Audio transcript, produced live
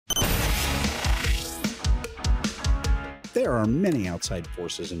There are many outside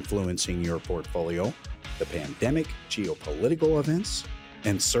forces influencing your portfolio: the pandemic, geopolitical events,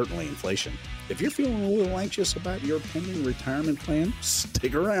 and certainly inflation. If you're feeling a little anxious about your pending retirement plan,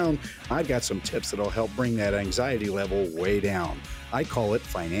 stick around. I've got some tips that'll help bring that anxiety level way down. I call it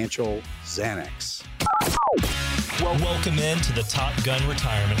Financial Xanax. Well, welcome in to the Top Gun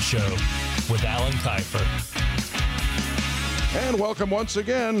Retirement Show with Alan Kiefer. And welcome once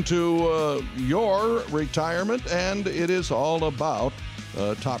again to your retirement, and it is all about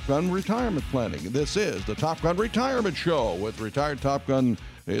Top Gun retirement planning. This is the Top Gun Retirement Show with retired Top Gun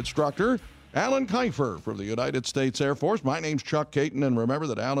instructor Alan Kiefer from the United States Air Force. My name's Chuck Caton, and remember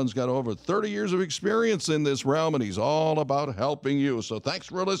that Alan's got over 30 years of experience in this realm, and he's all about helping you. So thanks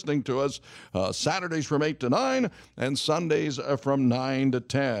for listening to us Saturdays from 8 to 9 and Sundays from 9 to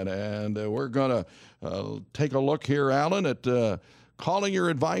 10. And we're going to take a look here, Alan, at calling your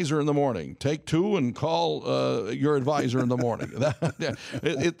advisor in the morning. Take two and call your advisor in the morning.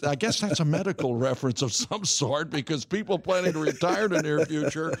 I guess that's a medical reference of some sort, because people planning to retire in the near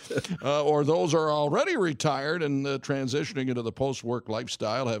future or those are already retired and transitioning into the post-work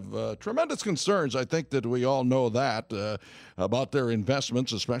lifestyle have tremendous concerns. I think that we all know that about their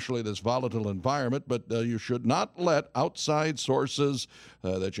investments, especially this volatile environment, but you should not let outside sources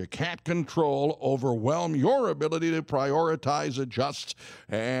that you can't control overwhelm your ability to prioritize, adjust,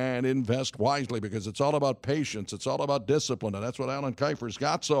 and invest wisely, because it's all about patience. It's all about discipline, and that's what Alan Kiefer's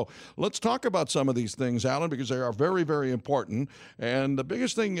got. So let's talk about some of these things, Alan, because they are very, very important. And the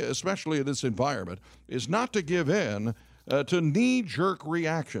biggest thing, especially in this environment, is not to give in to knee-jerk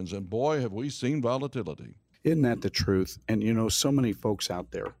reactions. And boy, have we seen volatility. Isn't that the truth? And, you know, so many folks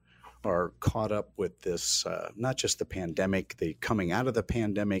out there are caught up with this, not just the pandemic, they coming out of the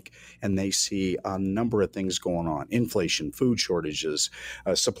pandemic, and they see a number of things going on: inflation, food shortages,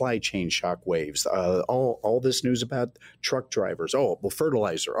 supply chain shock waves, all this news about truck drivers,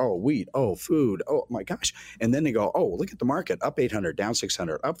 fertilizer, wheat, food, oh my gosh. And then they go, look at the market, up 800, down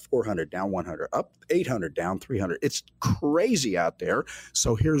 600, up 400, down 100, up 800, down 300. It's crazy out there.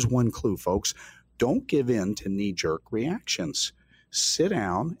 So here's one clue, folks. Don't give in to knee-jerk reactions. Sit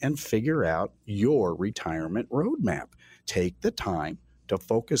down and figure out your retirement roadmap. Take the time to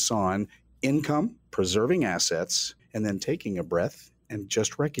focus on income, preserving assets, and then taking a breath and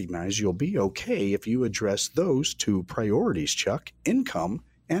just recognize you'll be okay if you address those two priorities, Chuck: income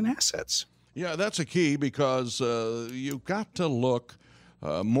and assets. Yeah, that's a key, because you've got to look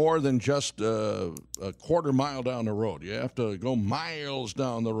more than just a quarter mile down the road. You have to go miles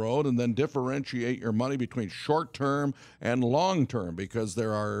down the road and then differentiate your money between short-term and long-term, because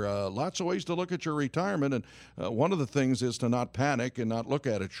there are lots of ways to look at your retirement. And one of the things is to not panic and not look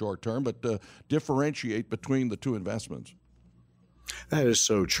at it short-term, but differentiate between the two investments. That is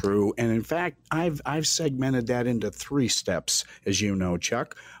so true. And in fact, I've segmented that into 3 steps, as you know,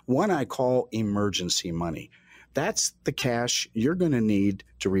 Chuck. One I call emergency money. That's the cash you're going to need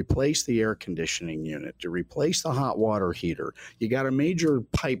to replace the air conditioning unit, to replace the hot water heater. You got a major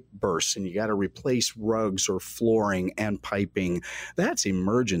pipe burst and you got to replace rugs or flooring and piping. That's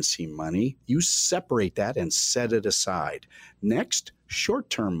emergency money. You separate that and set it aside. Next,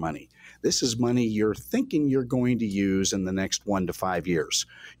 short-term money. This is money you're thinking you're going to use in the next 1 to 5 years.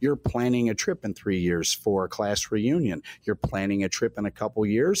 You're planning a trip in 3 years for a class reunion. You're planning a trip in a couple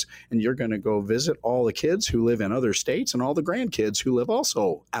years, and you're going to go visit all the kids who live in other states and all the grandkids who live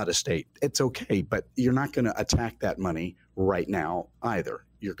also out of state. It's okay, but you're not going to attack that money right now either.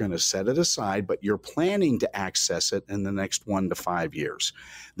 You're going to set it aside, but you're planning to access it in the next 1 to 5 years.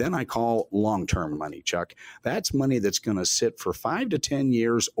 Then I call long-term money, Chuck. That's money that's going to sit for 5 to 10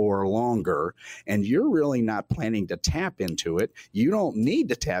 years or longer, and you're really not planning to tap into it. You don't need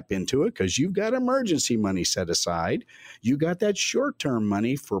to tap into it because you've got emergency money set aside. You got that short-term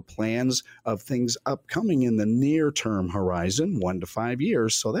money for plans of things upcoming in the near-term horizon, 1 to 5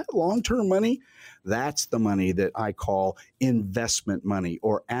 years. So that long-term money, that's the money that I call investment money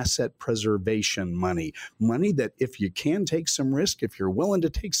or asset preservation money. Money that if you can take some risk, if you're willing to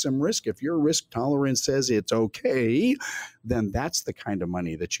take some risk, if your risk tolerance says it's okay, then that's the kind of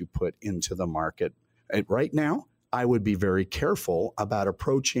money that you put into the market. And right now, I would be very careful about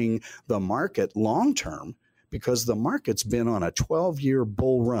approaching the market long term, because the market's been on a 12-year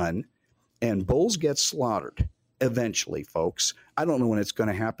bull run, and bulls get slaughtered. Eventually, folks. I don't know when it's going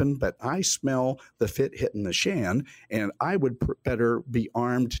to happen, but I smell the fit hitting the shan, and I would better be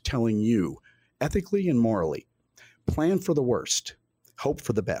armed telling you, ethically and morally, plan for the worst, hope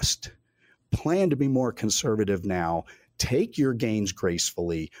for the best. Plan to be more conservative now. Take your gains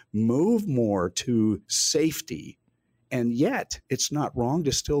gracefully. Move more to safety. And yet, it's not wrong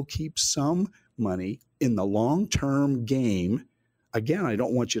to still keep some money in the long-term game, again, I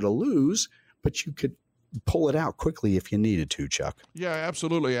don't want you to lose, but you could pull it out quickly if you needed to, Chuck. Yeah,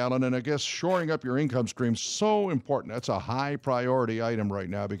 absolutely, Alan. And I guess shoring up your income stream is so important. That's a high priority item right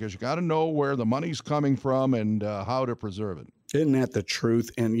now because you got to know where the money's coming from and how to preserve it. Isn't that the truth?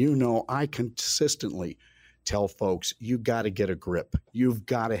 And I consistently tell folks, you got to get a grip. You've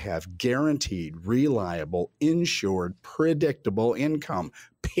got to have guaranteed, reliable, insured, predictable income,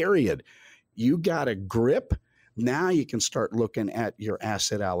 period. You got a grip. Now you can start looking at your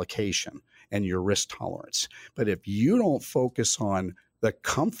asset allocation and your risk tolerance. But if you don't focus on the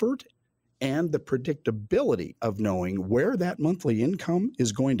comfort and the predictability of knowing where that monthly income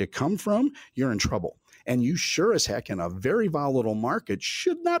is going to come from, you're in trouble. And you sure as heck in a very volatile market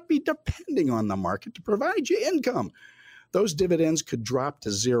should not be depending on the market to provide you income. Those dividends could drop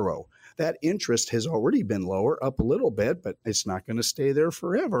to zero. That interest has already been lower, up a little bit, but it's not going to stay there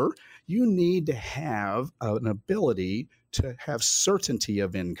forever. You need to have an ability to have certainty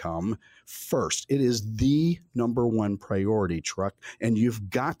of income first. It is the number one priority, Truck, and you've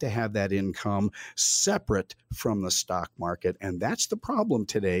got to have that income separate from the stock market. And that's the problem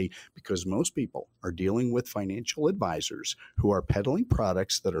today because most people are dealing with financial advisors who are peddling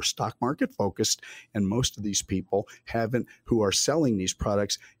products that are stock market focused, and most of these people who are selling these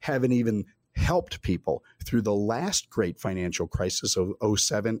products haven't even helped people through the last great financial crisis of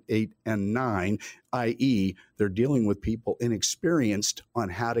 07, 8, and 9, i.e., they're dealing with people inexperienced on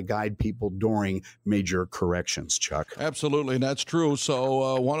how to guide people during major corrections, Chuck. Absolutely, and that's true.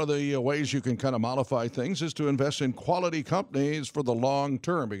 So one of the ways you can kind of modify things is to invest in quality companies for the long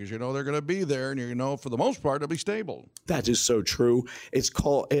term because they're going to be there and for the most part, they'll be stable. That is so true. It's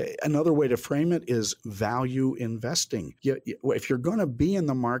called, another way to frame it is value investing. If you're going to be in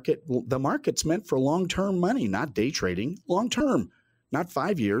the market's meant for long-term money, not day trading, long-term. Not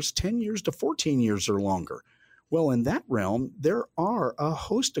 5 years, 10 years to 14 years or longer. Well, in that realm, there are a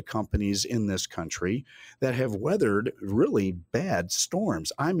host of companies in this country that have weathered really bad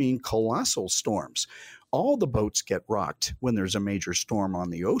storms. I mean, colossal storms. All the boats get rocked when there's a major storm on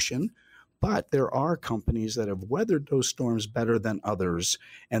the ocean, but there are companies that have weathered those storms better than others,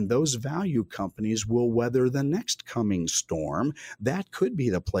 and those value companies will weather the next coming storm. That could be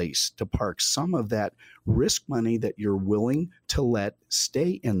the place to park some of that risk money that you're willing to let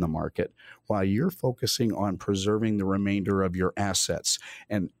stay in the market while you're focusing on preserving the remainder of your assets.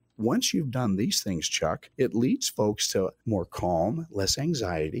 And once you've done these things, Chuck, it leads folks to more calm, less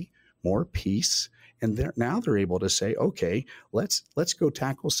anxiety, more peace. And now they're able to say, okay, let's go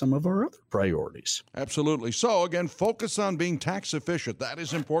tackle some of our other priorities. Absolutely. So again, focus on being tax efficient. That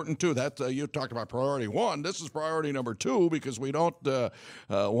is important too. That you talked about priority one. This is priority number two because we don't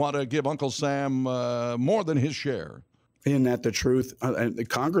want to give Uncle Sam more than his share. Isn't that the truth?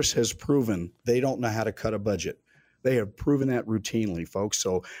 Congress has proven they don't know how to cut a budget. They have proven that routinely, folks.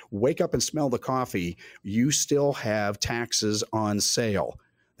 So wake up and smell the coffee. You still have taxes on sale.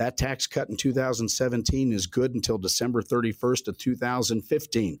 That tax cut in 2017 is good until December 31st of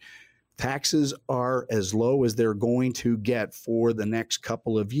 2015. Taxes are as low as they're going to get for the next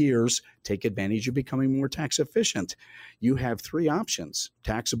couple of years. Take advantage of becoming more tax efficient. You have three options: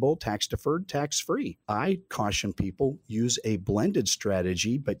 taxable, tax deferred, tax free. I caution people, use a blended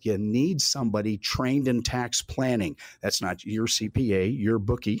strategy, but you need somebody trained in tax planning. That's not your CPA, your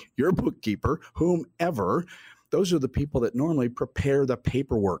bookie, your bookkeeper, whomever. Those are the people that normally prepare the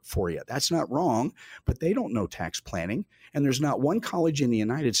paperwork for you. That's not wrong, but they don't know tax planning. And there's not one college in the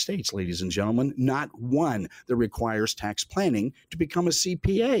United States, ladies and gentlemen, not one that requires tax planning to become a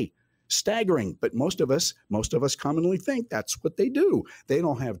CPA. Staggering, but most of us commonly think that's what they do. They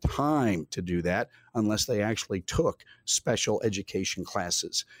don't have time to do that unless they actually took special education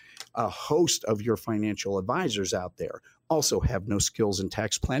classes. A host of your financial advisors out there also have no skills in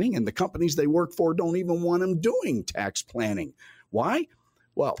tax planning, and the companies they work for don't even want them doing tax planning. Why?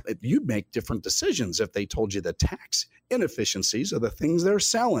 Well, you'd make different decisions if they told you the tax inefficiencies are the things they're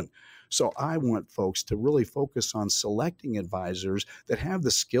selling. So I want folks to really focus on selecting advisors that have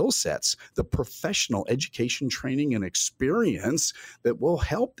the skill sets, the professional education, training, and experience that will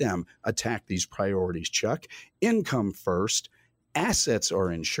help them attack these priorities, Chuck. Income first. Assets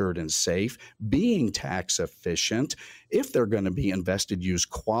are insured and safe, being tax efficient. If they're going to be invested, use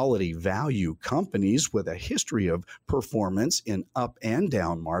quality value companies with a history of performance in up and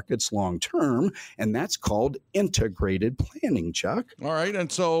down markets long term, and that's called integrated planning, Chuck. All right, and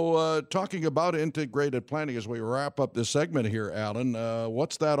so talking about integrated planning as we wrap up this segment here, Alan,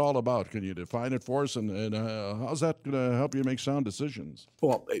 what's that all about? Can you define it for us, and how's that going to help you make sound decisions?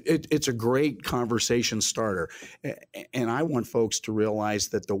 Well, it's a great conversation starter, and I want folks folks to realize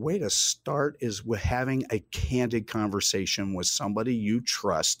that the way to start is with having a candid conversation with somebody you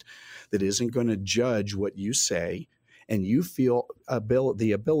trust that isn't going to judge what you say, and you feel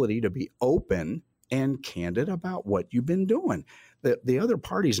the ability to be open and candid about what you've been doing. The other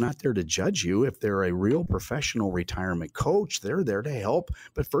party's not there to judge you. If they're a real professional retirement coach, they're there to help.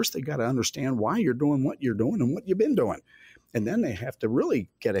 But first, they got to understand why you're doing what you're doing and what you've been doing. And then they have to really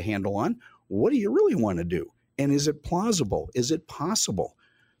get a handle on, what do you really want to do? And is it plausible? Is it possible?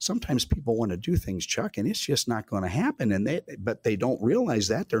 Sometimes people want to do things, Chuck, and it's just not going to happen. But they don't realize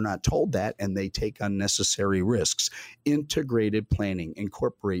that. They're not told that, and they take unnecessary risks. Integrated planning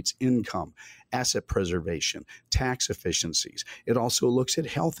incorporates income, asset preservation, tax efficiencies. It also looks at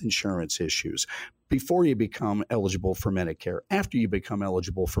health insurance issues before you become eligible for Medicare, after you become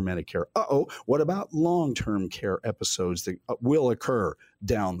eligible for Medicare. What about long-term care episodes that will occur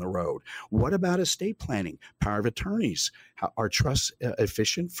down the road? What about estate planning, power of attorneys? Are trusts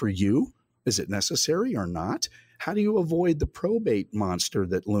efficient for you? Is it necessary or not? How do you avoid the probate monster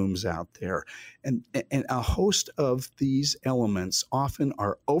that looms out there? And a host of these elements often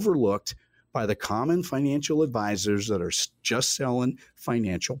are overlooked by the common financial advisors that are just selling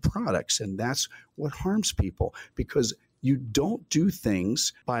financial products. And that's what harms people, because you don't do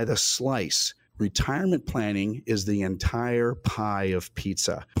things by the slice. Retirement planning is the entire pie of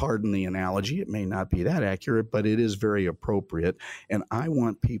pizza. Pardon the analogy. It may not be that accurate, but it is very appropriate. And I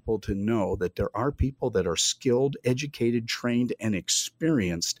want people to know that there are people that are skilled, educated, trained, and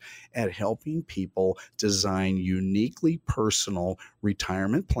experienced at helping people design uniquely personal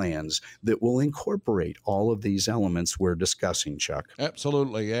retirement plans that will incorporate all of these elements we're discussing, Chuck.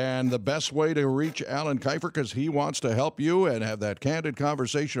 Absolutely. And the best way to reach Alan Kiefer, because he wants to help you and have that candid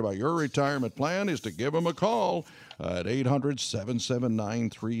conversation about your retirement plan, is to give him a call at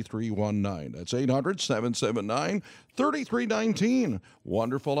 800-779-3319. That's 800-779-3319.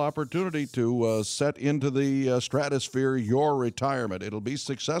 Wonderful opportunity to set into the stratosphere your retirement. It'll be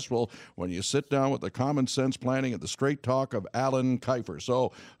successful when you sit down with the common sense planning and the straight talk of Alan Kiefer.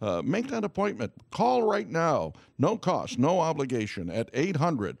 So make that appointment. Call right now. No cost, no obligation at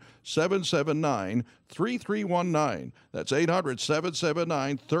 800-779-3319. That's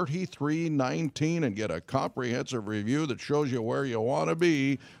 800-779-3319, and get a comprehensive review that shows you where you want to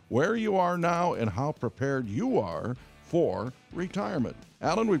be, where you are now, and how prepared you are for retirement.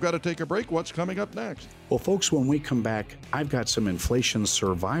 Alan, we've got to take a break. What's coming up next? Well, folks, when we come back, I've got some inflation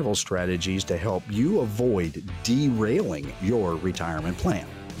survival strategies to help you avoid derailing your retirement plan.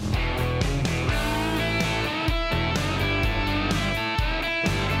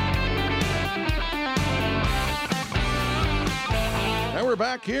 We're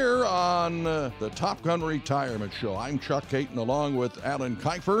back here on the Top Gun Retirement Show. I'm Chuck Caton, along with Alan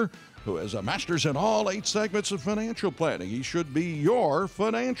Kiefer, who has a master's in all 8 segments of financial planning. He should be your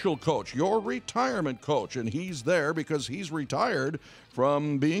financial coach, your retirement coach, and he's there because he's retired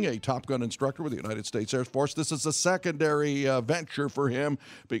from being a Top Gun instructor with the United States Air Force. This is a secondary venture for him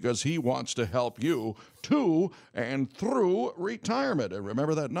because he wants to help you to and through retirement. And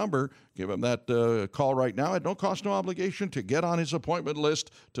remember that number. Give him that call right now at no cost, no obligation to get on his appointment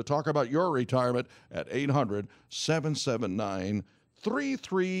list to talk about your retirement at 800-779-3319.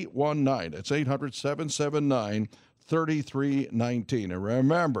 It's 800-779-3319. And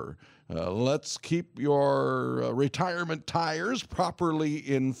remember, let's keep your retirement tires properly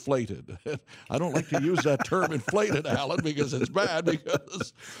inflated. I don't like to use that term inflated, Alan, because it's bad,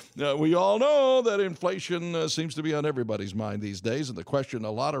 because we all know that inflation seems to be on everybody's mind these days. And the question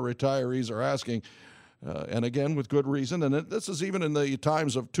a lot of retirees are asking, and again, with good reason, and this is even in the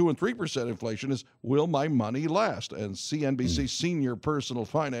times of 2 and 3% inflation, is will my money last? And CNBC senior personal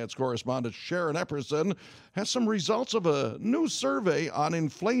finance correspondent Sharon Epperson has some results of a new survey on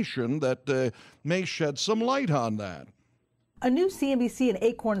inflation that may shed some light on that. A new CNBC and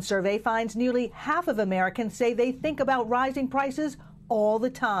Acorn survey finds nearly half of Americans say they think about rising prices all the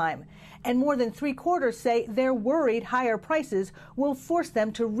time. And more than 3/4 say they're worried higher prices will force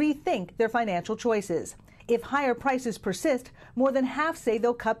them to rethink their financial choices. If higher prices persist, more than half say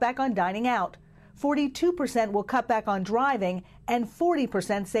they'll cut back on dining out. 42% will cut back on driving, and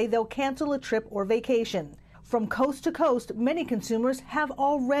 40% say they'll cancel a trip or vacation. From coast to coast, many consumers have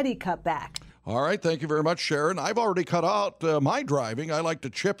already cut back. All right, thank you very much, Sharon. I've already cut out my driving. I like to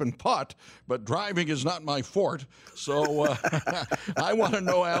chip and putt, but driving is not my forte. So I want to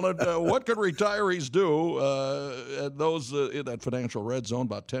know, Alan, what could retirees do, those in that financial red zone,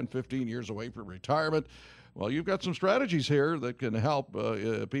 about 10, 15 years away from retirement? Well, you've got some strategies here that can help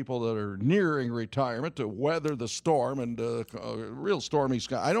people that are nearing retirement to weather the storm and real stormy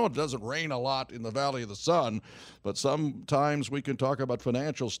sky. I know it doesn't rain a lot in the Valley of the Sun, but sometimes we can talk about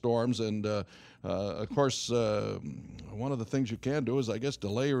financial storms. And, of course, one of the things you can do is, I guess,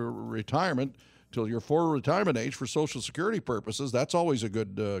 delay retirement till your full retirement age for Social Security purposes. That's always a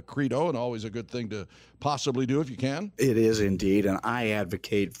good credo and always a good thing to possibly do if you can. It is indeed, and I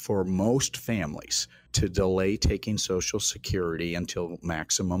advocate for most families to delay taking Social Security until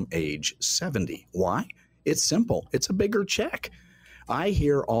maximum age 70. Why? It's simple. It's a bigger check. I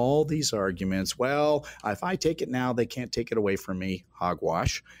hear all these arguments. Well, if I take it now, they can't take it away from me.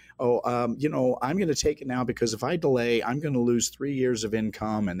 Hogwash. I'm going to take it now because if I delay, I'm going to lose 3 years of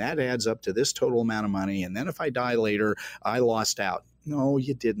income, and that adds up to this total amount of money. And then if I die later, I lost out. No,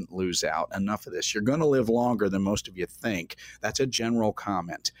 you didn't lose out. Enough of this. You're going to live longer than most of you think. That's a general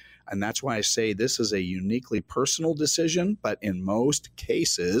comment. And that's why I say this is a uniquely personal decision, but in most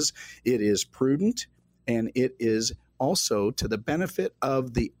cases, it is prudent, and it is also to the benefit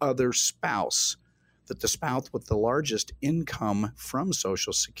of the other spouse, that the spouse with the largest income from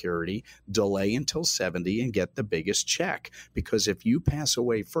Social Security delay until 70 and get the biggest check. Because if you pass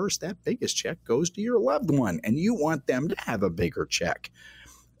away first, that biggest check goes to your loved one, and you want them to have a bigger check.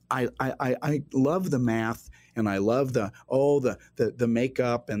 I love the math, and I love the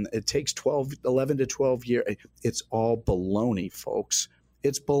makeup, and it takes 11 to 12 years. It's all baloney, folks.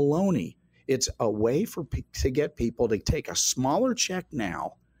 It's baloney. It's a way to get people to take a smaller check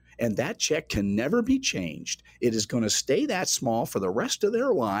now, and that check can never be changed. It is going to stay that small for the rest of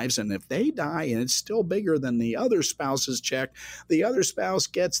their lives, and if they die and it's still bigger than the other spouse's check, the other spouse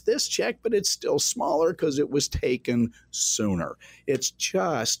gets this check, but it's still smaller because it was taken sooner. It's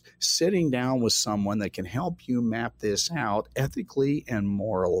just sitting down with someone that can help you map this out ethically and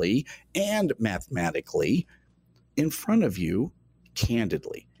morally and mathematically in front of you,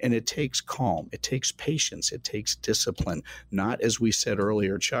 candidly. And it takes calm, it takes patience, it takes discipline, not, as we said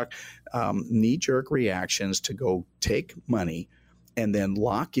earlier, Chuck, knee-jerk reactions to go take money and then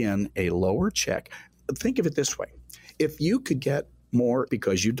lock in a lower check. Think of it this way. If you could get more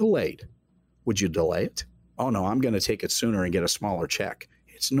because you delayed, would you delay it? Oh, no, I'm going to take it sooner and get a smaller check.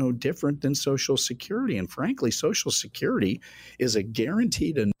 It's no different than Social Security. And frankly, Social Security is a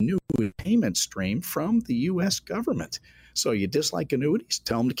guaranteed annuity payment stream from the U.S. government. So you dislike annuities,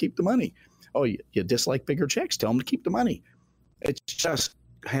 tell them to keep the money. Oh, you dislike bigger checks, tell them to keep the money. It's just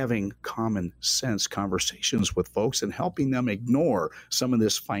having common sense conversations with folks and helping them ignore some of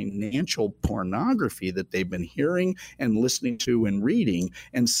this financial pornography that they've been hearing and listening to and reading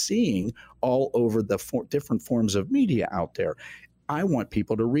and seeing all over the different forms of media out there. I want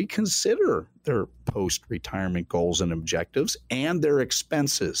people to reconsider their post-retirement goals and objectives and their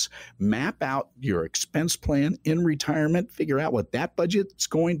expenses. Map out your expense plan in retirement, figure out what that budget's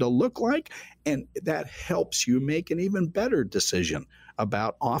going to look like, and that helps you make an even better decision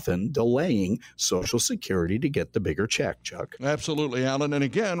about often delaying Social Security to get the bigger check, Chuck. Absolutely, Alan. And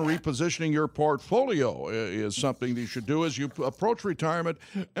again, repositioning your portfolio is something that you should do as you approach retirement.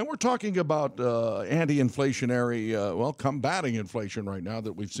 And we're talking about anti-inflationary, combating inflation right now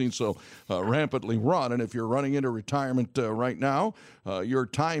that we've seen so rampantly run. And if you're running into retirement right now, your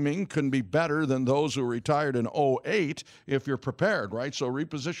timing can be better than those who retired in 2008 if you're prepared, right? So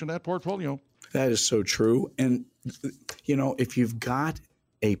reposition that portfolio. That is so true. And, if you've got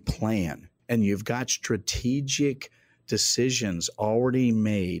a plan and you've got strategic decisions already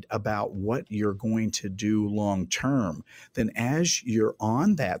made about what you're going to do long term, then as you're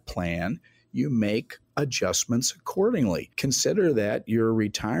on that plan, you make adjustments accordingly. Consider that your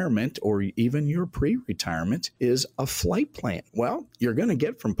retirement or even your pre-retirement is a flight plan. Well, you're going to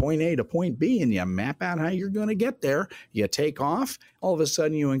get from point A to point B, and you map out how you're going to get there. You take off, all of a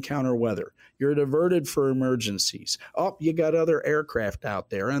sudden you encounter weather. You're diverted for emergencies. Oh, you got other aircraft out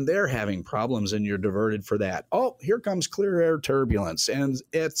there and they're having problems and you're diverted for that. Oh, here comes clear air turbulence, and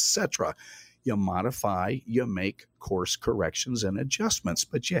etc. You modify, you make course corrections and adjustments,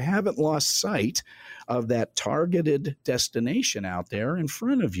 but you haven't lost sight of that targeted destination out there in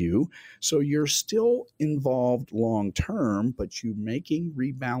front of you. So you're still involved long term, but you're making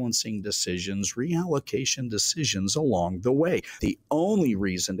rebalancing decisions, reallocation decisions along the way. The only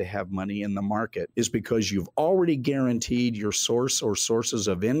reason to have money in the market is because you've already guaranteed your source or sources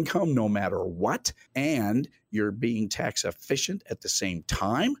of income no matter what, and you're being tax efficient at the same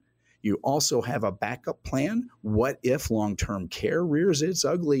time. You also have a backup plan. What if long-term care rears its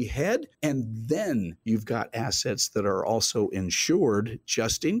ugly head? And then you've got assets that are also insured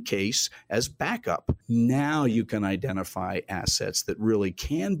just in case as backup. Now you can identify assets that really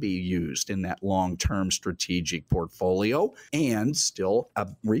can be used in that long-term strategic portfolio and still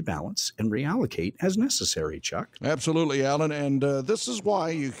rebalance and reallocate as necessary, Chuck. Absolutely, Alan. And this is why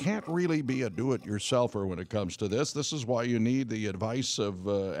you can't really be a do-it-yourselfer when it comes to this. This is why you need the advice of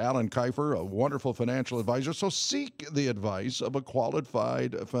Alan Kiefer, a wonderful financial advisor. So seek the advice of a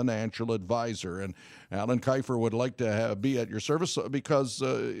qualified financial advisor. And Alan Kiefer would like to be at your service because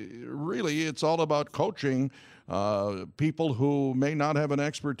really it's all about coaching people who may not have an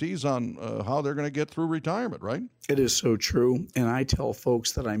expertise on how they're going to get through retirement, right? It is so true. And I tell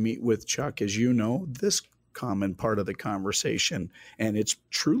folks that I meet with, Chuck, as you know, this common part of the conversation, and it's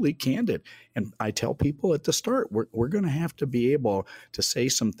truly candid. And I tell people at the start, we're going to have to be able to say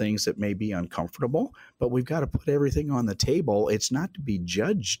some things that may be uncomfortable, but we've got to put everything on the table. It's not to be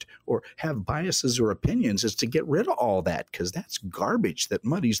judged or have biases or opinions. It's to get rid of all that, because that's garbage that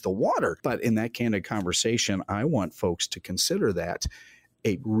muddies the water. But in that candid conversation, I want folks to consider that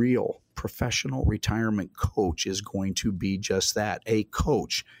a real professional retirement coach is going to be just that, a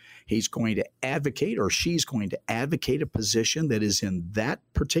coach. He's going to advocate, or she's going to advocate, a position that is in that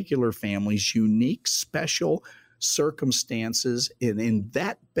particular family's unique, special circumstances and in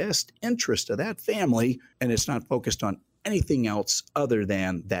that best interest of that family. And it's not focused on anything else other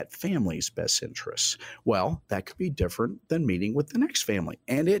than that family's best interests. Well, that could be different than meeting with the next family,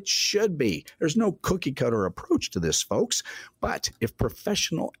 and it should be. There's no cookie cutter approach to this, folks. But if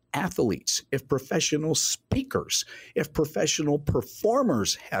professional athletes, if professional speakers, if professional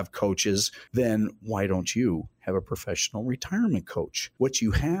performers have coaches, then why don't you have a professional retirement coach? What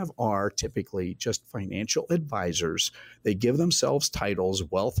you have are typically just financial advisors. They give themselves titles,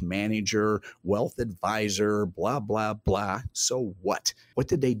 wealth manager, wealth advisor, blah, blah, blah. So what? What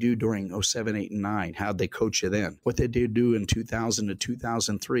did they do during 07, 8, and 9? How'd they coach you then? What did they do in 2000 to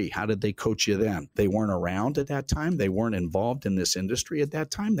 2003? How did they coach you then? They weren't around at that time. They weren't involved in this industry at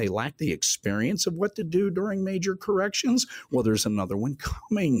that time. They lacked the experience of what to do during major corrections. Well, there's another one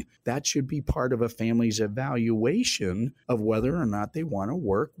coming. That should be part of a family's evaluation of whether or not they want to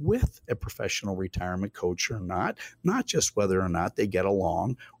work with a professional retirement coach or not just whether or not they get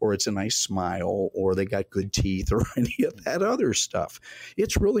along, or it's a nice smile, or they got good teeth, or any of that other stuff.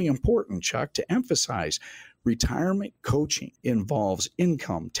 It's really important, Chuck, to emphasize retirement coaching involves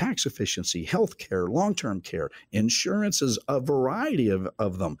income, tax efficiency, health care, long-term care, insurances, a variety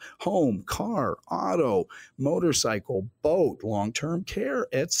of them, home, car, auto, motorcycle, boat, long-term care,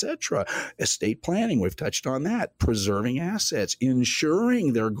 etc. Estate planning, we've touched on that, preserving assets,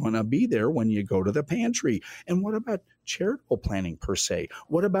 ensuring they're going to be there when you go to the pantry. And what about charitable planning per se?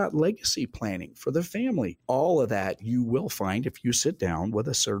 What about legacy planning for the family? All of that you will find if you sit down with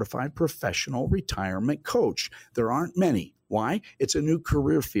a certified professional retirement coach. There aren't many. Why? It's a new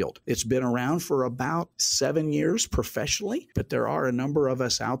career field. It's been around for about 7 years professionally, but there are a number of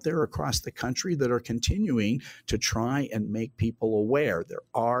us out there across the country that are continuing to try and make people aware. There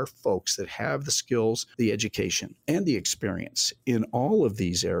are folks that have the skills, the education, and the experience in all of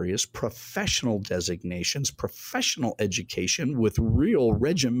these areas, professional designations, professional education with real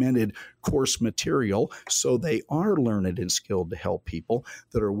regimented course material, so they are learned and skilled to help people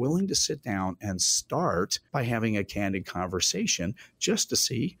that are willing to sit down and start by having a candid conversation just to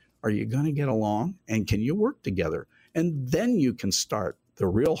see, are you going to get along and can you work together? And then you can start the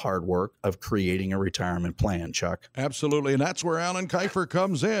real hard work of creating a retirement plan, Chuck. Absolutely, and that's where Alan Kiefer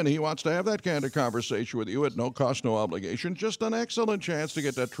comes in. He wants to have that candid conversation with you at no cost, no obligation. Just an excellent chance to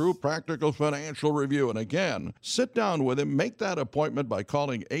get that true practical financial review. And again, sit down with him. Make that appointment by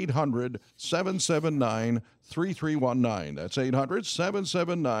calling 800-779-3319. That's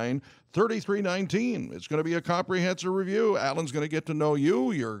 800-779-3319. It's going to be a comprehensive review. Alan's going to get to know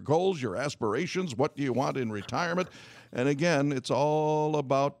you, your goals, your aspirations, what do you want in retirement. And again, it's all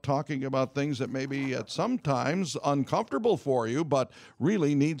about talking about things that may be at sometimes uncomfortable for you, but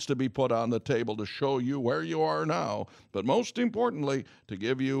really needs to be put on the table to show you where you are now. But most importantly, to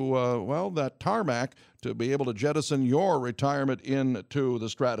give you, that tarmac to be able to jettison your retirement into the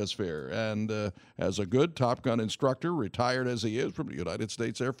stratosphere. And as a good Top Gun instructor, retired as he is from the United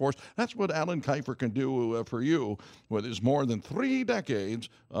States Air Force, that's what Alan Kiefer can do for you with his more than 3 decades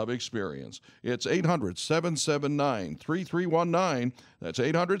of experience. It's 800-779-3319. That's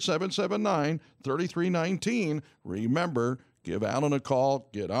 800-779-3319. Remember, give Alan a call,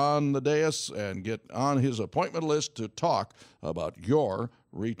 get on the dais, and get on his appointment list to talk about your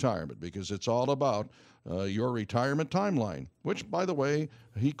retirement, because it's all about Your Retirement Timeline, which, by the way,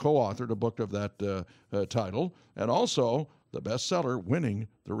 he co-authored a book of that title, and also the bestseller, Winning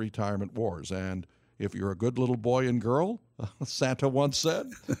the Retirement Wars. And if you're a good little boy and girl, Santa once said,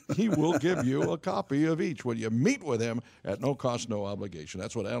 he will give you a copy of each when you meet with him at no cost, no obligation.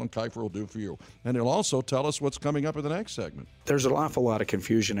 That's what Alan Kiefer will do for you. And he'll also tell us what's coming up in the next segment. There's an awful lot of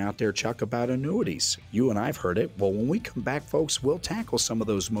confusion out there, Chuck, about annuities. You and I've heard it. Well, when we come back, folks, we'll tackle some of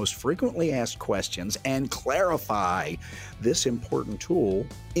those most frequently asked questions and clarify this important tool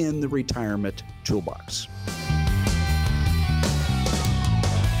in the retirement toolbox.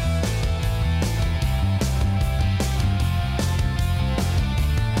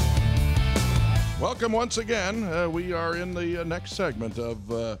 Welcome once again. We are in the next segment of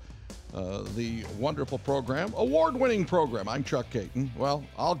the wonderful program, award-winning program. I'm Chuck Caton. Well,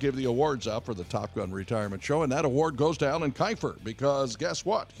 I'll give the awards out for the Top Gun Retirement Show, and that award goes to Alan Kiefer because guess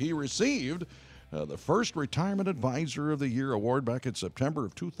what? He received the first Retirement Advisor of the Year award back in September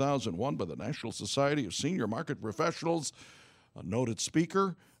of 2001 by the National Society of Senior Market Professionals, a noted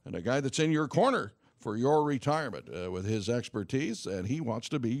speaker, and a guy that's in your corner for your retirement with his expertise, and he wants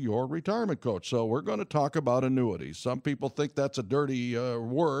to be your retirement coach. So we're going to talk about annuities. Some people think that's a dirty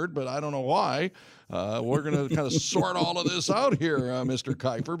word, but I don't know why. We're going to kind of sort all of this out here, Mr.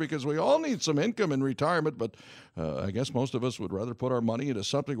 Kiefer, because we all need some income in retirement, but I guess most of us would rather put our money into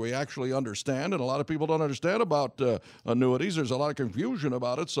something we actually understand, and a lot of people don't understand about annuities. There's a lot of confusion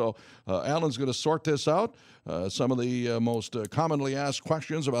about it, so Alan's going to sort this out, some of the most commonly asked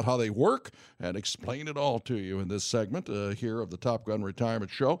questions about how they work, and explain it all to you in this segment here of the Top Gun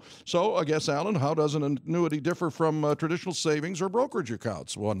Retirement Show. So I guess, Alan, how does an annuity differ from traditional savings or brokerage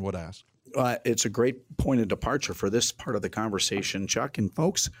accounts, one would ask? It's a great point of departure for this part of the conversation, Chuck. And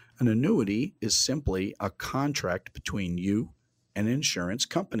folks, an annuity is simply a contract between you and an insurance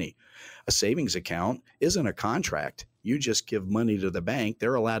company. A savings account isn't a contract. You just give money to the bank.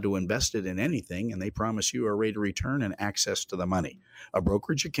 They're allowed to invest it in anything, and they promise you a rate of return and access to the money. A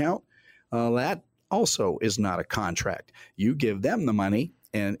brokerage account, that also is not a contract. You give them the money,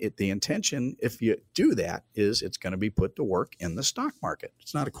 and the intention, if you do that, is it's going to be put to work in the stock market.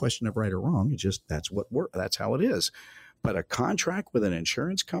 It's not a question of right or wrong. It's just that's how it is. But a contract with an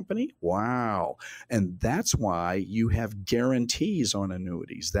insurance company, wow. And that's why you have guarantees on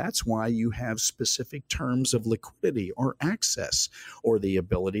annuities. That's why you have specific terms of liquidity or access or the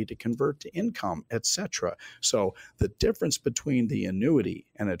ability to convert to income, etc. So the difference between the annuity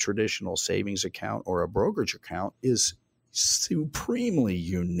and a traditional savings account or a brokerage account is supremely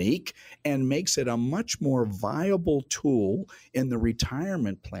unique and makes it a much more viable tool in the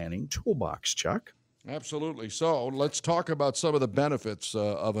retirement planning toolbox, Chuck. Absolutely. So let's talk about some of the benefits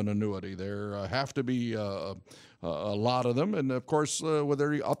of an annuity. There have to be a lot of them. And, of course, with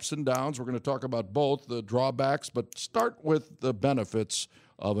their ups and downs, we're going to talk about both the drawbacks, but start with the benefits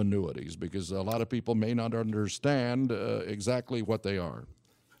of annuities because a lot of people may not understand exactly what they are.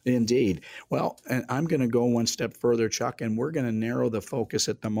 Indeed. Well, and I'm going to go one step further, Chuck, and we're going to narrow the focus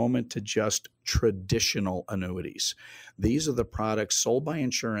at the moment to just traditional annuities. These are the products sold by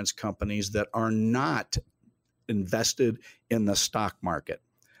insurance companies that are not invested in the stock market.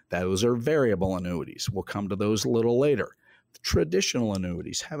 Those are variable annuities. We'll come to those a little later. Traditional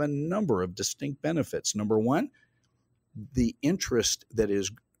annuities have a number of distinct benefits. Number one, the interest that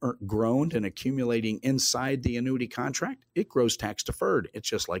is grown and accumulating inside the annuity contract, it grows tax deferred. It's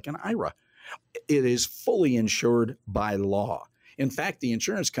just like an IRA. It is fully insured by law. In fact, the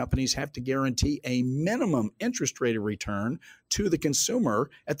insurance companies have to guarantee a minimum interest rate of return to the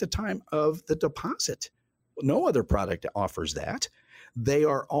consumer at the time of the deposit. No other product offers that. They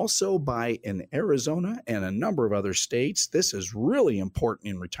are also in Arizona and a number of other states, this is really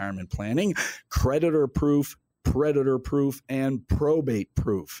important in retirement planning, creditor proof, predator proof, and probate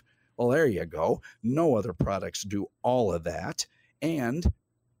proof. Well, there you go. No other products do all of that. And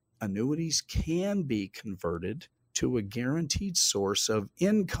annuities can be converted to a guaranteed source of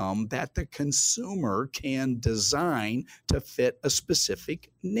income that the consumer can design to fit a specific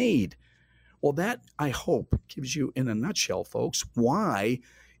need. Well, that, I hope, gives you, in a nutshell, folks, why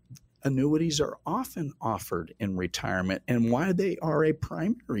annuities are often offered in retirement and why they are a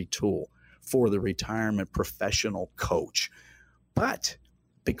primary tool for the retirement professional coach. But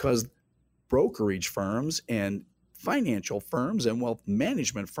because brokerage firms and financial firms and wealth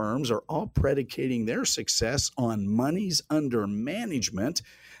management firms are all predicating their success on monies under management,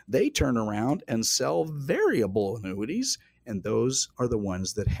 they turn around and sell variable annuities, and those are the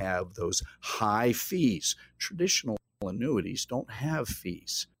ones that have those high fees. Traditional annuities don't have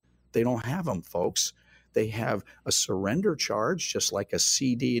fees. They don't have them, folks. They have a surrender charge, just like a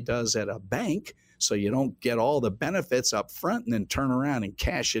CD does at a bank. so you don't get all the benefits up front and then turn around and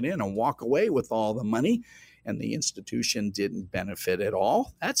cash it in and walk away with all the money, and the institution didn't benefit at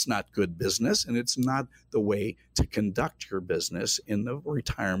all. That's not good business, and it's not the way to conduct your business in the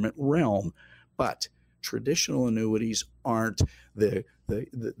retirement realm. But traditional annuities aren't the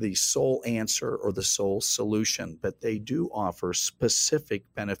sole answer or the sole solution, but they do offer specific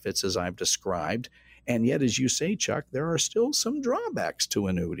benefits as I've described. And yet, as you say, Chuck, there are still some drawbacks to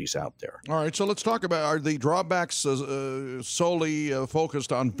annuities out there. All right, so let's talk about, are the drawbacks solely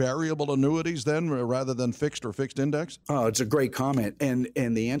focused on variable annuities then rather than fixed or fixed index? Oh, it's a great comment. And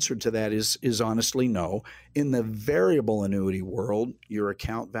the answer to that is honestly no. In the variable annuity world, your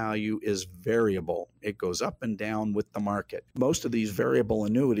account value is variable. It goes up and down with the market. Most of these variable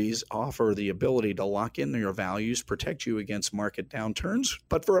annuities offer the ability to lock in your values, protect you against market downturns,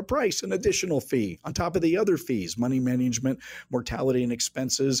 but for a price, an additional fee on top of the other fees: money management, mortality and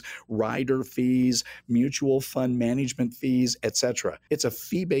expenses, rider fees, mutual fund management fees, etc. It's a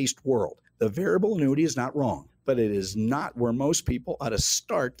fee-based world. The variable annuity is not wrong, but it is not where most people ought to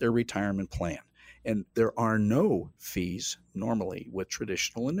start their retirement plan. And there are no fees normally with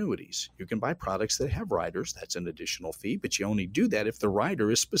traditional annuities. You can buy products that have riders. That's an additional fee, but you only do that if the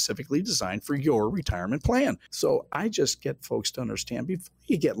rider is specifically designed for your retirement plan. So I just get folks to understand, before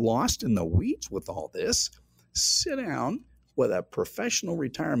you get lost in the weeds with all this, sit down with a professional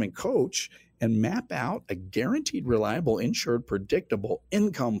retirement coach and map out a guaranteed, reliable, insured, predictable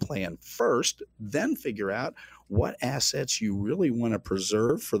income plan first, then figure out what assets you really want to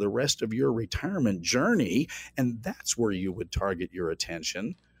preserve for the rest of your retirement journey. And that's where you would target your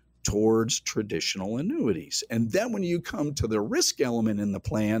attention towards traditional annuities. And then when you come to the risk element in the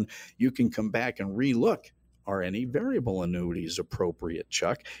plan, you can come back and relook. Are any variable annuities appropriate,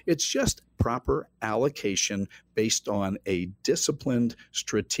 Chuck? It's just proper allocation based on a disciplined,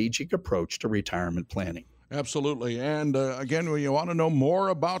 strategic approach to retirement planning. Absolutely. And again, when you want to know more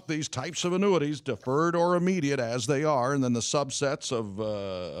about these types of annuities, deferred or immediate as they are, and then the subsets of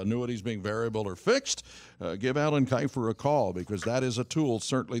annuities being variable or fixed, give Alan Kiefer a call, because that is a tool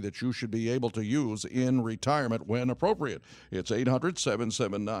certainly that you should be able to use in retirement when appropriate. It's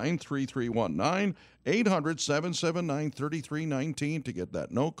 800-779-3319, 800-779-3319 to get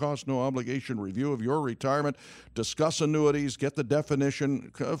that no-cost, no-obligation review of your retirement. Discuss annuities, get the definition,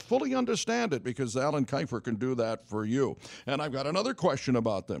 fully understand it, because Alan Kiefer can do that for you. And I've got another question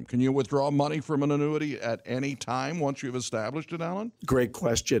about them. Can you withdraw money from an annuity at any time once you've established it, Alan? Great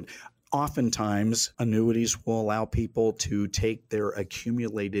question. Oftentimes, annuities will allow people to take their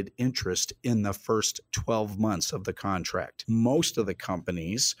accumulated interest in the first 12 months of the contract. Most of the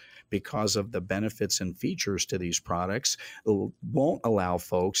companies, because of the benefits and features to these products, won't allow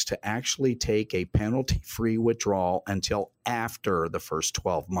folks to actually take a penalty-free withdrawal until after the first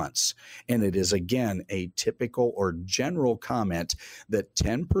 12 months. And it is, again, a typical or general comment that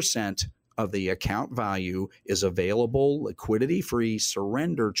 10% of the account value is available, liquidity-free,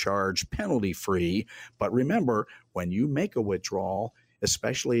 surrender charge, penalty-free. But remember, when you make a withdrawal,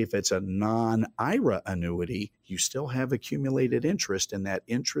 especially if it's a non-IRA annuity, you still have accumulated interest, and that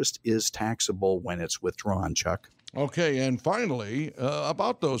interest is taxable when it's withdrawn, Chuck. Okay, and finally,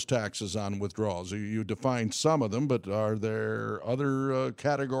 about those taxes on withdrawals. You defined some of them, but are there other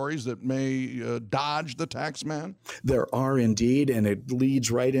categories that may dodge the tax man? There are indeed, and it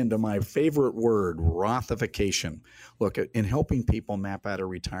leads right into my favorite word, Rothification. Look, in helping people map out a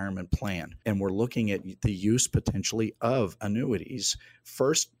retirement plan, and we're looking at the use potentially of annuities,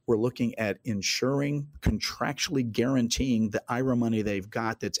 first, we're looking at ensuring, contractually guaranteeing the IRA money they've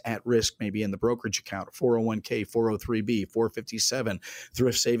got that's at risk, maybe in the brokerage account, 401k, 403b, 457,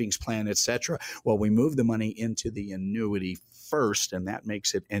 thrift savings plan, etc. Well, we move the money into the annuity first, and that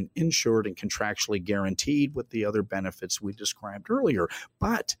makes it an insured and contractually guaranteed with the other benefits we described earlier.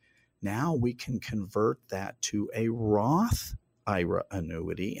 But now we can convert that to a Roth IRA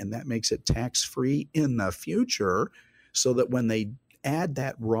annuity, and that makes it tax-free in the future, so that when they add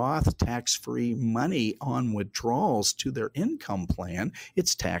that Roth tax-free money on withdrawals to their income plan,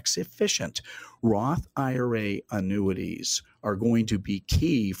 it's tax efficient. Roth IRA annuities are going to be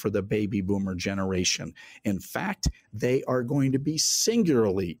key for the baby boomer generation. In fact, they are going to be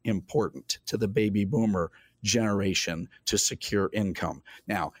singularly important to the baby boomer generation to secure income.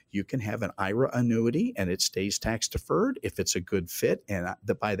 Now, you can have an IRA annuity and it stays tax deferred if it's a good fit. And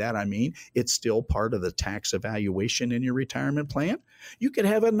by that, I mean it's still part of the tax evaluation in your retirement plan. You could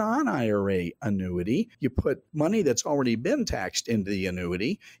have a non-IRA annuity. You put money that's already been taxed into the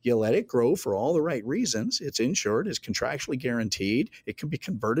annuity. You let it grow for all the right reasons. It's insured, it's contractually guaranteed. It can be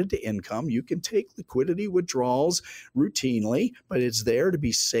converted to income. You can take liquidity withdrawals routinely, but it's there to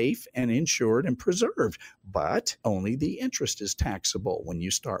be safe and insured and preserved. But only the interest is taxable. When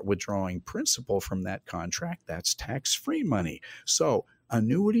you start withdrawing principal from that contract, that's tax-free money. So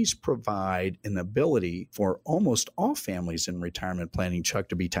annuities provide an ability for almost all families in retirement planning, Chuck,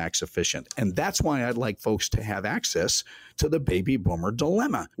 to be tax efficient. And that's why I'd like folks to have access to the Baby Boomer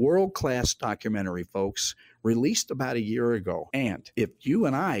Dilemma. World-class documentary, folks, released about a year ago. And if you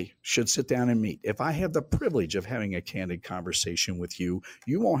and I should sit down and meet, if I have the privilege of having a candid conversation with you,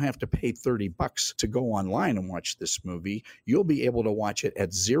 you won't have to pay $30 to go online and watch this movie. You'll be able to watch it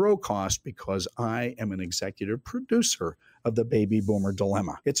at zero cost because I am an executive producer of the Baby Boomer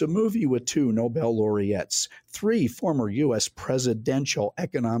Dilemma. It's a movie with 2 Nobel laureates, 3 former U.S. presidential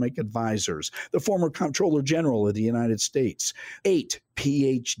economic advisors, the former Comptroller General of the United States, 8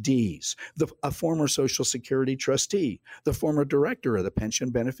 PhDs, a former Social Security trustee, the former director of the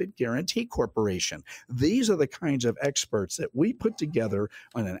Pension Benefit Guaranty Corporation. These are the kinds of experts that we put together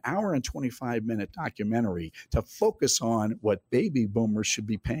on an hour and 25-minute documentary to focus on what baby boomers should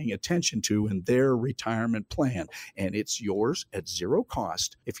be paying attention to in their retirement plan. And it's yours at zero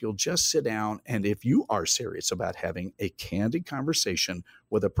cost if you'll just sit down and if you are serious about having a candid conversation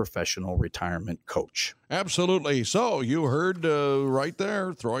with a professional retirement coach. Absolutely. So you heard right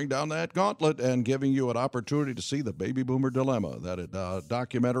there, throwing down that gauntlet and giving you an opportunity to see the Baby Boomer Dilemma, that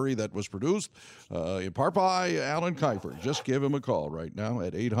documentary that was produced in part by Alan Kiefer. Just give him a call right now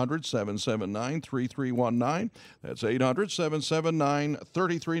at 800-779-3319. That's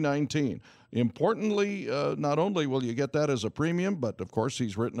 800-779-3319. Importantly, not only will you get that as a premium, but of course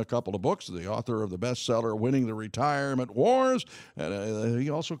he's written a couple of books, the author of the bestseller Winning the Retirement Wars, and he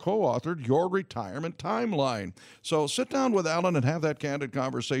also co-authored Your Retirement Timeline. So sit down with Alan and have that candid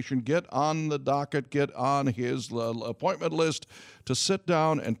conversation. Get on the docket, get on his appointment list to sit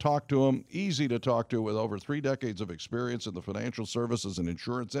down and talk to him. Easy to talk to with over 3 decades of experience in the financial services and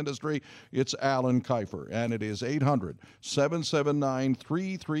insurance industry. It's Alan Kiefer, and it is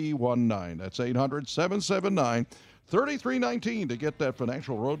 800-779-3319. That's 800-779-3319 to get that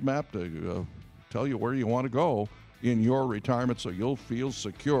financial roadmap to tell you where you want to go in your retirement so you'll feel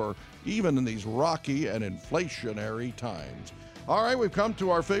secure even in these rocky and inflationary times. All right, we've come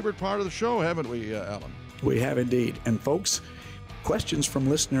to our favorite part of the show, haven't we, Alan? We have indeed. And folks, questions from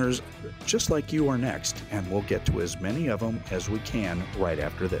listeners just like you are next, and we'll get to as many of them as we can right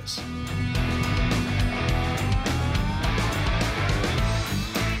after this.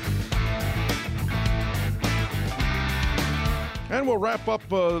 And we'll wrap up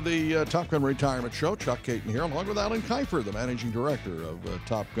the Top Gun Retirement Show. Chuck Caton here, along with Alan Kiefer, the managing director of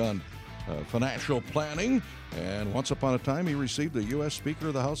Top Gun Financial Planning. And once upon a time, he received the U.S. Speaker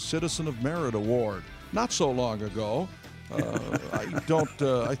of the House Citizen of Merit Award not so long ago.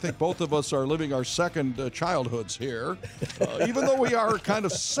 I think both of us are living our second childhoods here, even though we are kind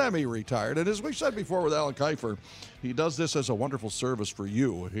of semi-retired. And as we said before with Alan Kiefer, he does this as a wonderful service for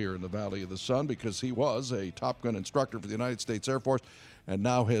you here in the Valley of the Sun because he was a Top Gun instructor for the United States Air Force and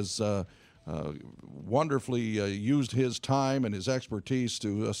now has wonderfully used his time and his expertise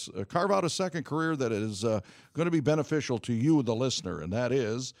to carve out a second career that is going to be beneficial to you, the listener, and that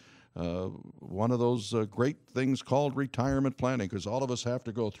is one of those great things called retirement planning, because all of us have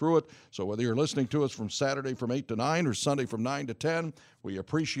to go through it. So whether you're listening to us from Saturday from 8 to 9 or Sunday from 9 to 10, we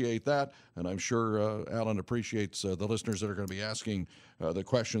appreciate that. And I'm sure Alan appreciates the listeners that are going to be asking the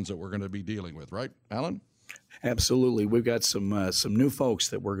questions that we're going to be dealing with. Right, Alan? Absolutely. We've got some new folks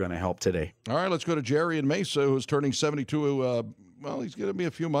that we're going to help today. All right, let's go to Jerry in Mesa, who's turning 72. Well, he's going to be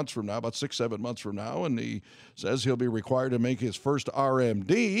a few months from now, about 6-7 months from now, and he says he'll be required to make his first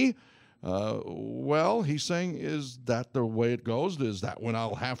RMD. Well, he's saying, is that the way it goes? Is that when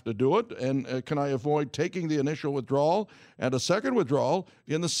I'll have to do it? And can I avoid taking the initial withdrawal and a second withdrawal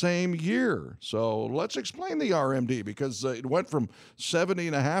in the same year? So let's explain the RMD, because it went from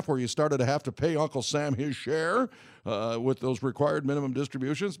 70.5, where you started to have to pay Uncle Sam his share with those required minimum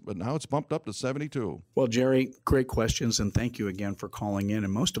distributions, but now it's bumped up to 72. Well, Jerry, great questions, and thank you again for calling in.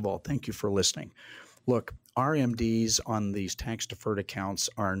 And most of all, thank you for listening. Look, RMDs on these tax-deferred accounts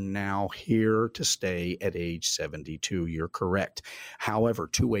are now here to stay at age 72. You're correct. However,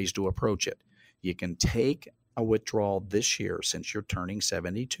 2 ways to approach it. You can take a withdrawal this year, since you're turning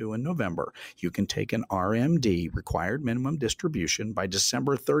 72 in November, you can take an RMD, required minimum distribution, by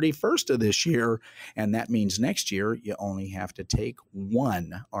December 31st of this year. And that means next year you only have to take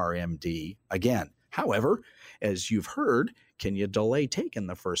one RMD again. However, as you've heard, can you delay taking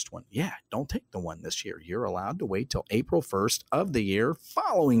the first one? Yeah, don't take the one this year. You're allowed to wait till April 1st of the year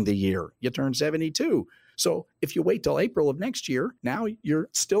following the year you turn 72. So if you wait till April of next year, now you're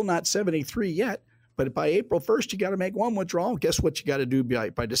still not 73 yet. But by April 1st, you got to make one withdrawal. Guess what you got to do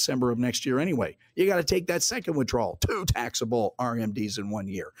by December of next year anyway? You got to take that second withdrawal, 2 taxable RMDs in 1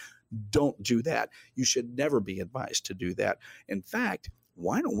 year. Don't do that. You should never be advised to do that. In fact,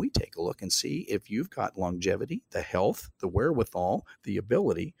 why don't we take a look and see if you've got longevity, the health, the wherewithal, the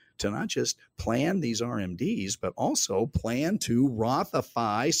ability to not just plan these RMDs, but also plan to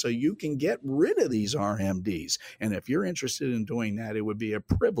Rothify so you can get rid of these RMDs. And if you're interested in doing that, it would be a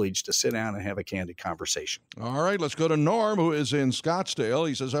privilege to sit down and have a candid conversation. All right, let's go to Norm, who is in Scottsdale.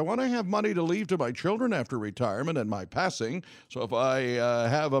 He says, I want to have money to leave to my children after retirement and my passing. So if I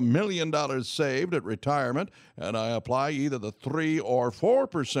have $1 million saved at retirement and I apply either the 3 or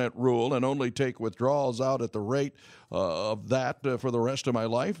 4% rule and only take withdrawals out at the rate of that for the rest of my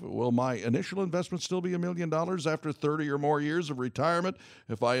life, will my initial investment still be $1 million after 30 or more years of retirement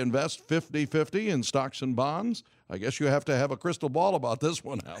if I invest 50-50 in stocks and bonds? I guess you have to have a crystal ball about this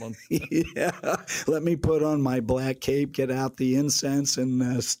one, Alan. Yeah, let me put on my black cape, get out the incense,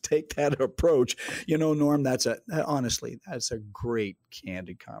 and take that approach. You know, Norm, honestly, that's a great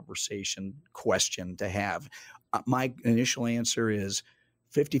candid conversation question to have. My initial answer is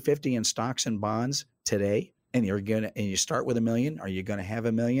 50-50 in stocks and bonds today. And you start with $1 million. Are you going to have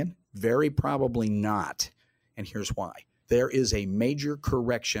 $1 million? Very probably not. And here's why. There is a major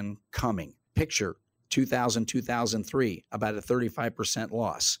correction coming. Picture 2000, 2003, about a 35%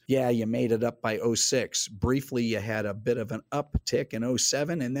 loss. Yeah, you made it up by 06. Briefly, you had a bit of an uptick in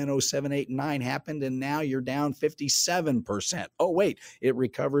 07, and then 07, 8, and 9 happened, and now you're down 57%. Oh, wait, it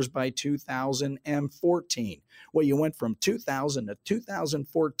recovers by 2014. Well, you went from 2000 to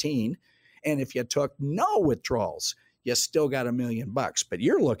 2014, and if you took no withdrawals, you still got $1 million. But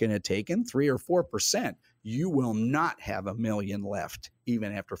you're looking at taking 3 or 4%. You will not have $1 million left,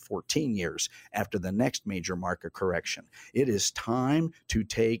 even after 14 years, after the next major market correction. It is time to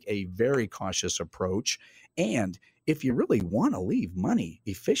take a very cautious approach. And if you really want to leave money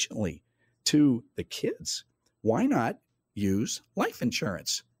efficiently to the kids, why not use life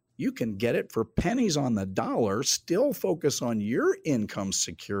insurance? You can get it for pennies on the dollar, still focus on your income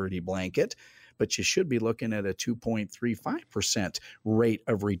security blanket, but you should be looking at a 2.35% rate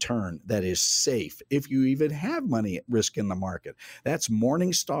of return that is safe if you even have money at risk in the market. That's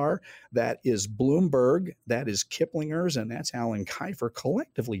Morningstar, that is Bloomberg, that is Kiplinger's, and that's Alan Kiefer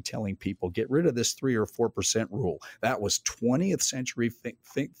collectively telling people, get rid of this 3 or 4% rule. That was 20th century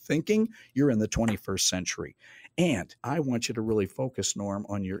thinking. You're in the 21st century. And I want you to really focus, Norm,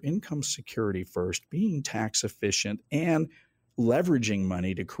 on your income security first, being tax efficient and leveraging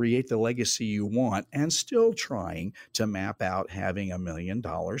money to create the legacy you want, and still trying to map out having $1 million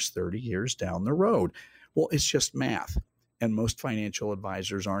 30 years down the road. Well, it's just math. And most financial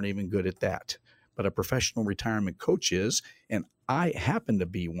advisors aren't even good at that. But a professional retirement coach is, and I happen to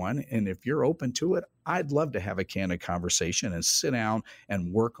be one. And if you're open to it, I'd love to have a candid conversation and sit down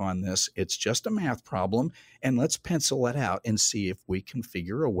and work on this. It's just a math problem, and let's pencil it out and see if we can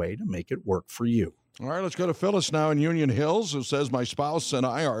figure a way to make it work for you. All right, let's go to Phyllis now in Union Hills, who says, my spouse and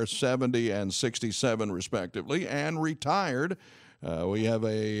I are 70 and 67 respectively and retired. We have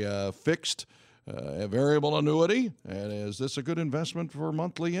a fixed a variable annuity. And is this a good investment for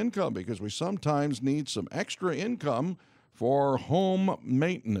monthly income? Because we sometimes need some extra income for home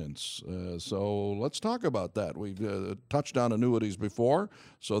maintenance. So let's talk about that. We've touched on annuities before.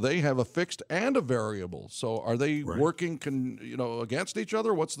 So they have a fixed and a variable. So are they working against each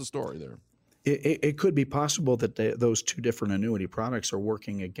other? What's the story there? It could be possible that those two different annuity products are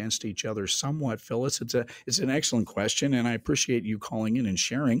working against each other somewhat, Phyllis. It's an excellent question, and I appreciate you calling in and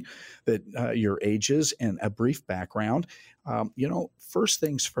sharing that your ages and a brief background. First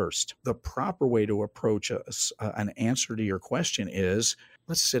things first, the proper way to approach an answer to your question is,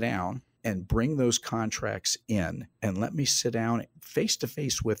 let's sit down and bring those contracts in, and let me sit down face to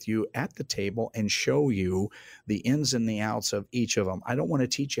face with you at the table and show you the ins and the outs of each of them. I don't want to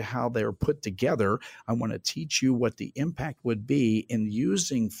teach you how they're put together. I want to teach you what the impact would be in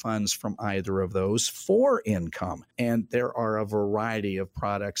using funds from either of those for income. And there are a variety of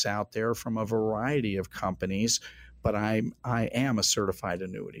products out there from a variety of companies. but I am a certified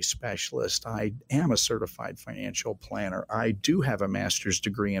annuity specialist. I am a certified financial planner. I do have a master's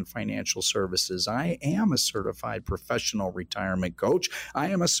degree in financial services. I am a certified professional retirement coach. I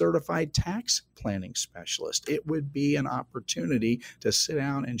am a certified tax planning specialist. It would be an opportunity to sit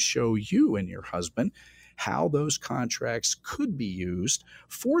down and show you and your husband how those contracts could be used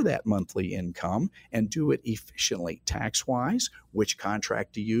for that monthly income and do it efficiently tax-wise, which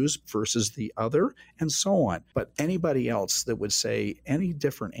contract to use versus the other, and so on. But anybody else that would say any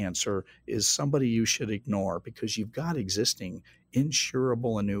different answer is somebody you should ignore, because you've got existing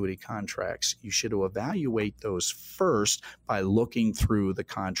insurable annuity contracts. You should evaluate those first by looking through the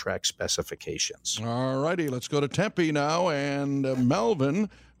contract specifications. All righty, let's go to Tempe now, and Melvin,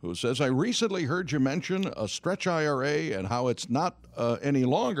 who says, I recently heard you mention a stretch IRA and how it's not any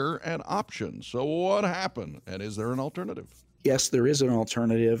longer an option. So what happened, and is there an alternative? Yes, there is an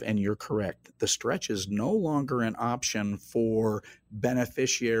alternative, and you're correct. The stretch is no longer an option for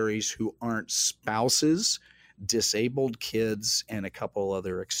beneficiaries who aren't spouses, disabled kids, and a couple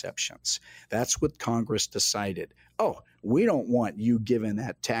other exceptions. That's what Congress decided. Oh, we don't want you giving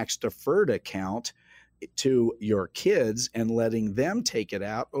that tax-deferred account to your kids and letting them take it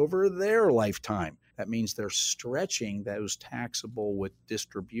out over their lifetime. That means they're stretching those taxable with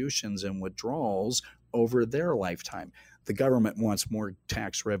distributions and withdrawals over their lifetime. The government wants more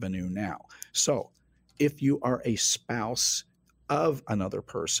tax revenue now. So if you are a spouse of another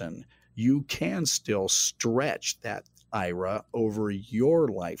person, you can still stretch that IRA over your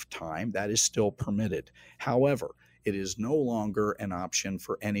lifetime. That is still permitted. However, it is no longer an option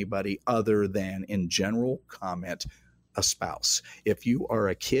for anybody other than, in general comment, a spouse. If you are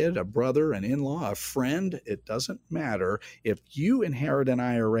a kid, a brother, an in-law, a friend, it doesn't matter. If you inherit an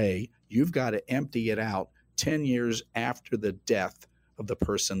IRA, you've got to empty it out 10 years after the death of the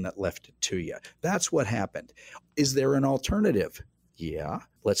person that left it to you. That's what happened. Is there an alternative? Yeah,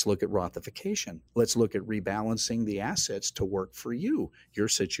 let's look at Rothification. Let's look at rebalancing the assets to work for you. Your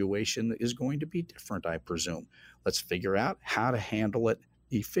situation is going to be different, I presume. Let's figure out how to handle it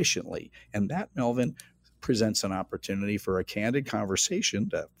efficiently. And that, Melvin, presents an opportunity for a candid conversation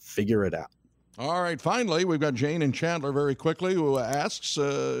to figure it out. All right, finally, we've got Jane in Chandler very quickly, who asks,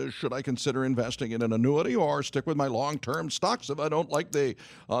 should I consider investing in an annuity or stick with my long-term stocks if I don't like the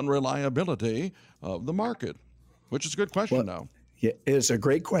unreliability of the market? Which is a good question now. Yeah, it's a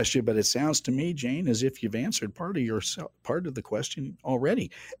great question, but it sounds to me, Jane, as if you've answered part of the question already.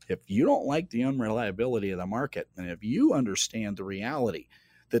 If you don't like the unreliability of the market, and if you understand the reality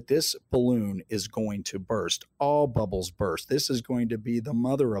that this balloon is going to burst, all bubbles burst. This is going to be the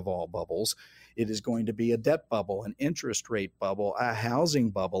mother of all bubbles. It is going to be a debt bubble, an interest rate bubble, a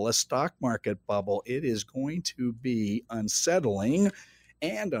housing bubble, a stock market bubble. It is going to be unsettling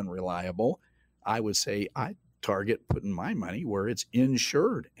and unreliable. I would say I target putting my money where it's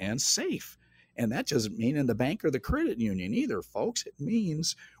insured and safe. And that doesn't mean in the bank or the credit union either, folks. It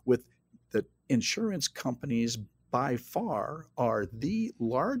means with the insurance companies by far are the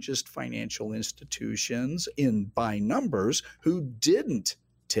largest financial institutions by numbers who didn't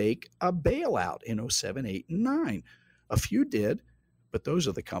take a bailout in 07, 8, and 9. A few did, but those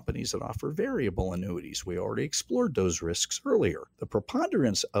are the companies that offer variable annuities. We already explored those risks earlier. The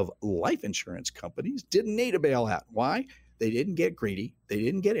preponderance of life insurance companies didn't need a bailout. Why? They didn't get greedy. They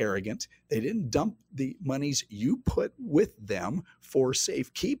didn't get arrogant. They didn't dump the monies you put with them for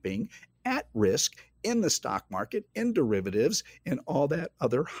safekeeping at risk in the stock market, in derivatives, and all that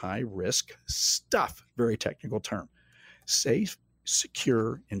other high-risk stuff. Very technical term. Safe,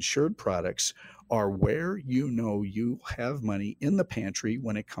 secure, insured products are where you know you have money in the pantry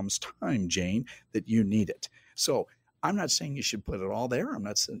when it comes time, Jane, that you need it. So I'm not saying you should put it all there. I'm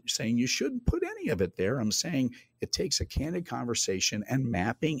not saying you shouldn't put any of it there. I'm saying it takes a candid conversation and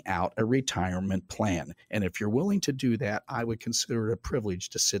mapping out a retirement plan. And if you're willing to do that, I would consider it a privilege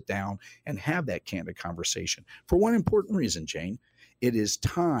to sit down and have that candid conversation. For one important reason, Jane, it is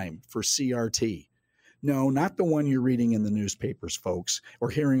time for CRT. No, not the one you're reading in the newspapers, folks, or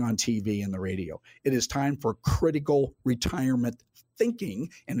hearing on TV and the radio. It is time for critical retirement thinking,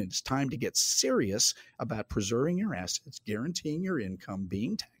 and it's time to get serious about preserving your assets, guaranteeing your income,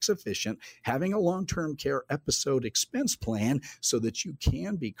 being tax efficient, having a long-term care episode expense plan so that you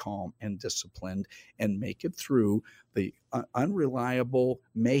can be calm and disciplined and make it through the unreliable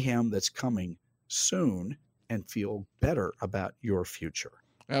mayhem that's coming soon and feel better about your future.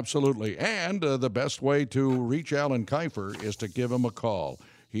 Absolutely. And the best way to reach Alan Kiefer is to give him a call.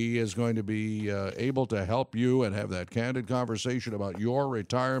 He is going to be able to help you and have that candid conversation about your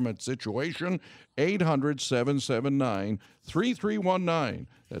retirement situation. 800-779-3319.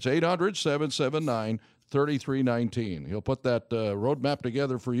 That's 800-779-3319. 3319. He'll put that roadmap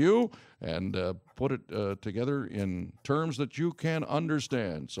together for you and put it together in terms that you can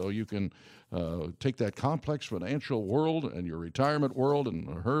understand, so you can take that complex financial world and your retirement world and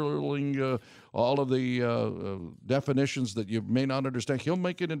hurling all of the definitions that you may not understand. He'll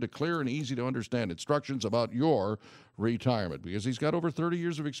make it into clear and easy to understand instructions about your retirement, because he's got over 30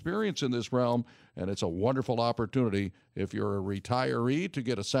 years of experience in this realm, and it's a wonderful opportunity if you're a retiree to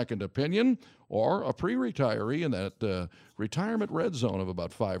get a second opinion, or a pre-retiree in that retirement red zone of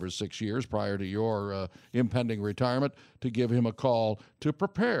about 5 or 6 years prior to your impending retirement, to give him a call to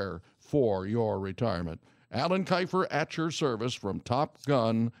prepare for your retirement. Alan Kiefer at your service from Top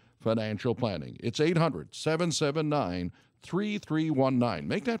Gun Financial Planning. It's 800-779-3319.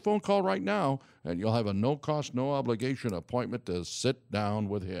 Make that phone call right now, and you'll have a no-cost, no-obligation appointment to sit down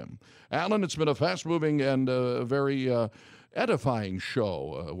with him. Alan, it's been a fast-moving and very edifying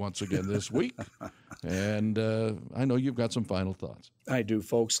show once again this week, and I know you've got some final thoughts. I do,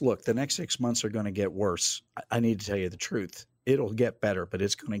 folks. Look, the next 6 months are going to get worse. I need to tell you the truth. It'll get better, but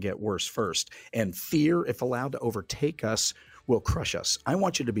it's going to get worse first. And fear, if allowed to overtake us, will crush us. I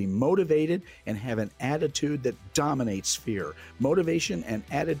want you to be motivated and have an attitude that dominates fear. Motivation and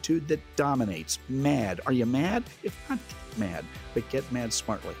attitude that dominates. Mad. Are you mad? If not, get mad, but get mad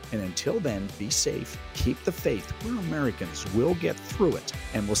smartly. And until then, be safe. Keep the faith. We're Americans. We'll get through it.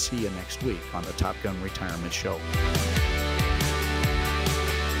 And we'll see you next week on the Top Gun Retirement Show.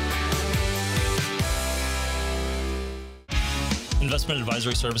 Investment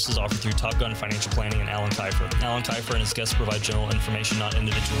advisory services offered through Top Gun Financial Planning and Alan Kiefer. Alan Kiefer and his guests provide general information, not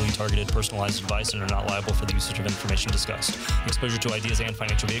individually targeted, personalized advice, and are not liable for the usage of information discussed. Exposure to ideas and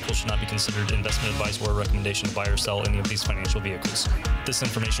financial vehicles should not be considered investment advice or a recommendation to buy or sell any of these financial vehicles. This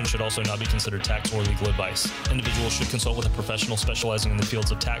information should also not be considered tax or legal advice. Individuals should consult with a professional specializing in the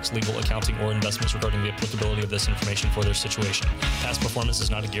fields of tax, legal, accounting, or investments regarding the applicability of this information for their situation. Past performance is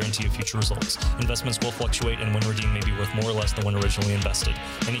not a guarantee of future results. Investments will fluctuate, and when redeemed may be worth more or less than when originally invested.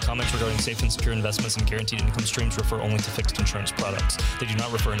 Any comments regarding safe and secure investments and guaranteed income streams refer only to fixed insurance products. They do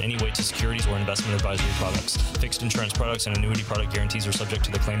not refer in any way to securities or investment advisory products. Fixed insurance products and annuity product guarantees are subject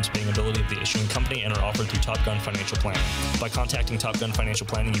to the claims-paying ability of the issuing company and are offered through Top Gun Financial Planning. By contacting Top Gun Financial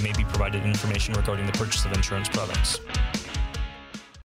Planning, you may be provided information regarding the purchase of insurance products.